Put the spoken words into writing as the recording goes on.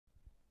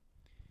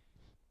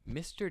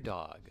Mr.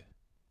 Dog,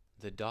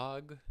 the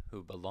Dog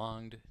Who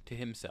Belonged to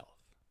Himself,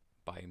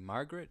 by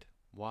Margaret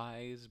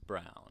Wise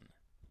Brown.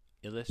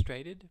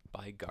 Illustrated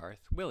by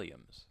Garth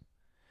Williams.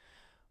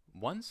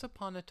 Once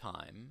upon a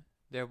time,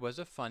 there was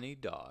a funny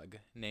dog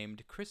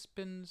named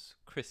Crispins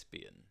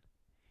Crispian.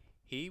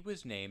 He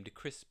was named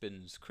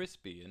Crispins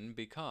Crispian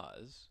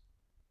because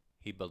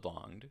he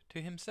belonged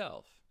to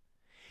himself.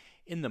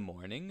 In the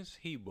mornings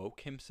he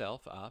woke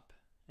himself up,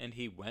 and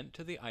he went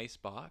to the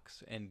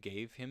icebox and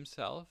gave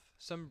himself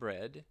some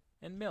bread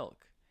and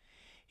milk.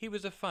 He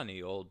was a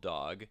funny old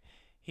dog.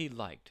 He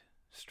liked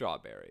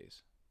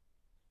strawberries.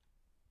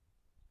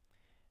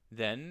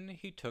 Then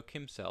he took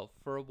himself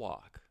for a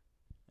walk,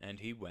 and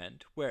he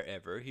went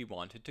wherever he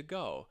wanted to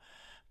go.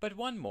 But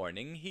one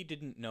morning he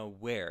didn't know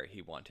where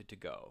he wanted to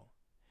go.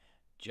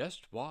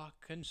 "Just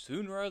walk, and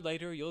sooner or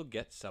later you'll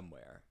get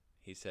somewhere,"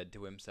 he said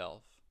to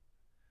himself.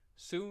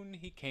 Soon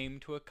he came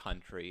to a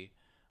country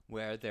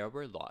where there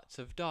were lots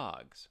of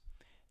dogs.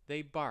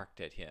 They barked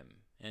at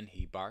him, and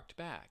he barked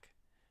back.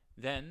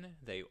 Then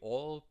they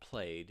all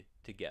played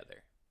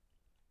together.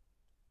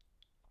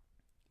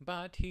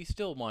 But he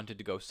still wanted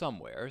to go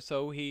somewhere,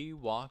 so he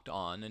walked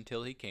on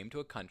until he came to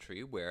a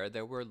country where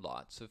there were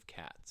lots of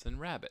cats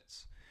and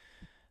rabbits.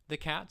 The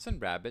cats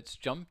and rabbits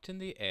jumped in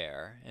the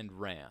air and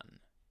ran,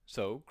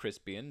 so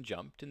Crispian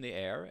jumped in the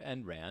air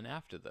and ran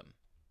after them.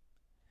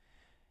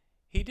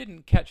 He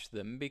didn't catch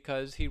them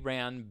because he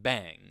ran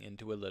bang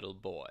into a little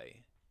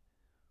boy.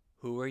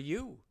 "Who are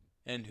you,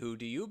 and who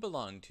do you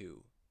belong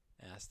to?"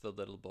 asked the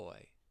little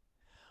boy.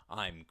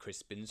 "I'm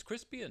Crispins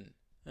Crispian,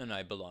 and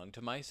I belong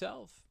to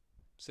myself,"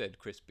 said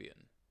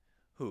Crispian.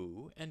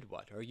 "Who and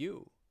what are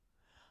you?"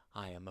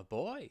 "I am a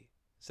boy,"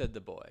 said the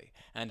boy,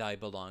 "and I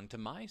belong to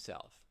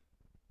myself."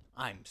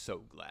 "I'm so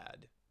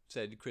glad,"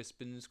 said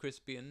Crispins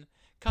Crispian.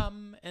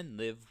 "Come and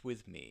live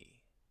with me."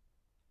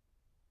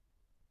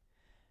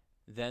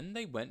 Then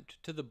they went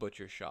to the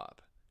butcher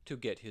shop to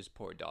get his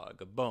poor dog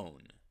a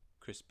bone,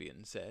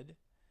 Crispian said.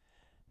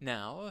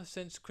 Now,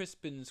 since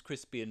Crispins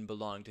Crispian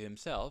belonged to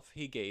himself,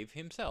 he gave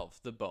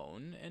himself the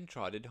bone and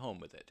trotted home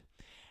with it.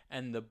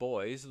 And the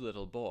boy's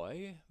little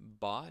boy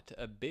bought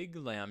a big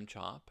lamb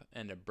chop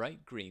and a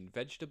bright green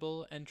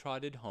vegetable and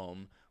trotted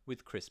home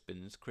with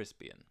Crispins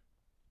Crispian.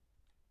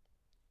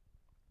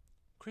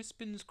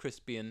 Crispins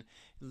Crispian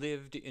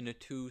lived in a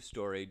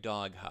 2-story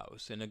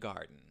doghouse in a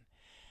garden.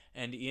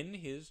 And in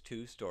his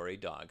 2-story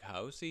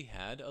doghouse he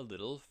had a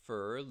little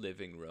fur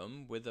living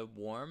room with a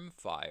warm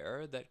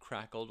fire that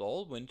crackled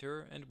all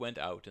winter and went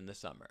out in the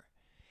summer.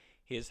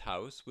 His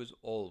house was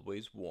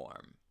always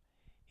warm.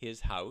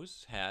 His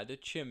house had a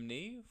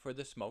chimney for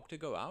the smoke to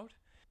go out,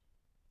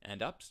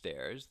 and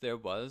upstairs there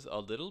was a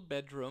little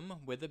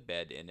bedroom with a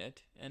bed in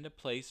it, and a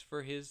place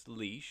for his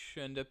leash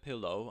and a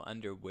pillow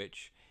under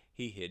which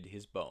he hid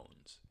his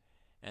bones.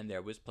 And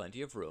there was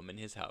plenty of room in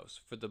his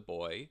house for the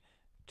boy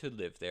to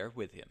live there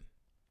with him.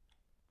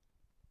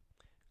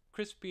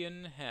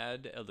 Crispian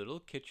had a little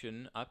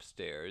kitchen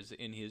upstairs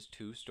in his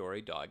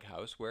 2-story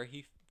doghouse where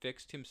he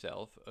fixed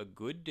himself a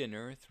good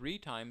dinner 3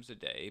 times a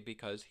day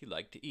because he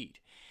liked to eat.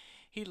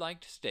 He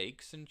liked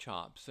steaks and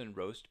chops and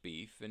roast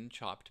beef and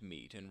chopped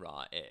meat and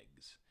raw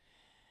eggs.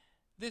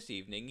 This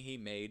evening he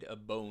made a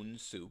bone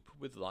soup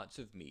with lots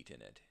of meat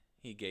in it.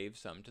 He gave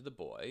some to the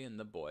boy, and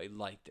the boy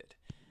liked it.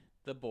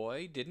 The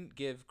boy didn't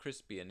give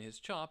Crispian his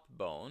chop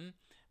bone,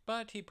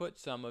 but he put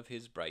some of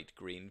his bright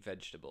green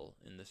vegetable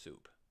in the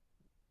soup.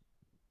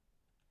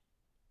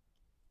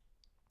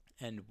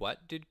 And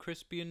what did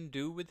Crispian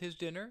do with his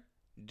dinner?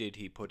 Did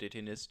he put it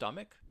in his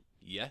stomach?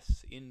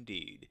 Yes,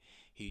 indeed.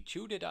 He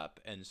chewed it up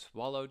and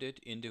swallowed it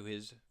into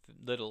his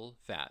little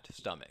fat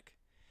stomach.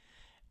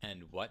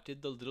 And what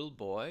did the little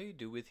boy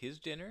do with his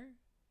dinner?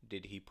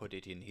 Did he put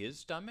it in his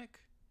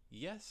stomach?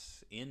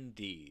 Yes,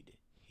 indeed.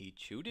 He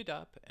chewed it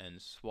up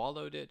and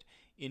swallowed it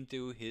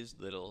into his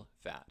little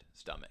fat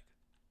stomach.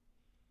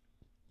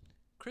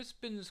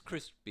 Crispins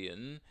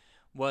Crispian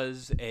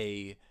was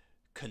a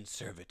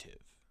conservative.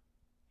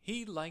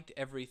 He liked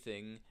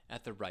everything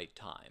at the right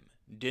time.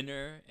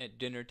 Dinner at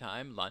dinner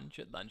time, lunch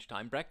at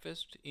lunchtime,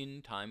 breakfast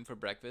in time for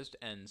breakfast,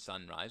 and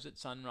sunrise at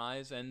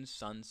sunrise, and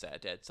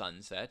sunset at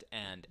sunset,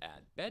 and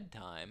at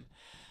bedtime.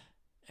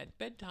 At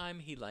bedtime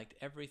he liked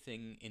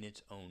everything in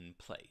its own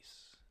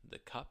place. The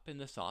cup in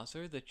the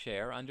saucer, the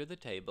chair under the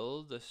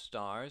table, the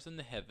stars in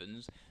the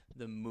heavens,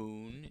 the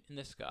moon in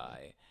the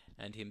sky,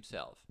 and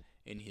himself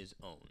in his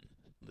own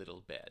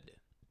little bed.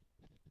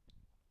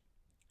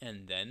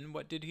 And then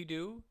what did he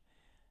do?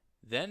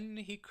 Then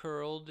he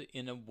curled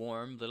in a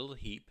warm little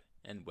heap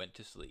and went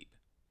to sleep,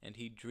 and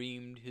he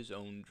dreamed his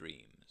own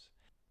dreams.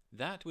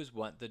 That was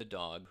what the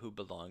dog who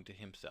belonged to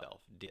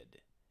himself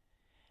did.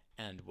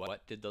 And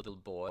what did the little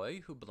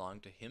boy who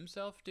belonged to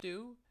himself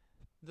do?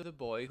 The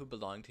boy who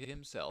belonged to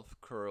himself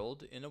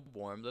curled in a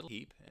warm little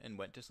heap and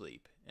went to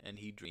sleep, and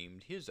he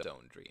dreamed his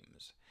own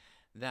dreams.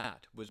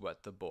 That was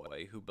what the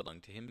boy who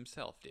belonged to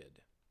himself did.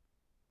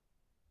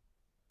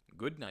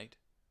 Good night,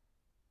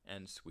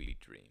 and sweet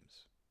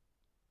dreams.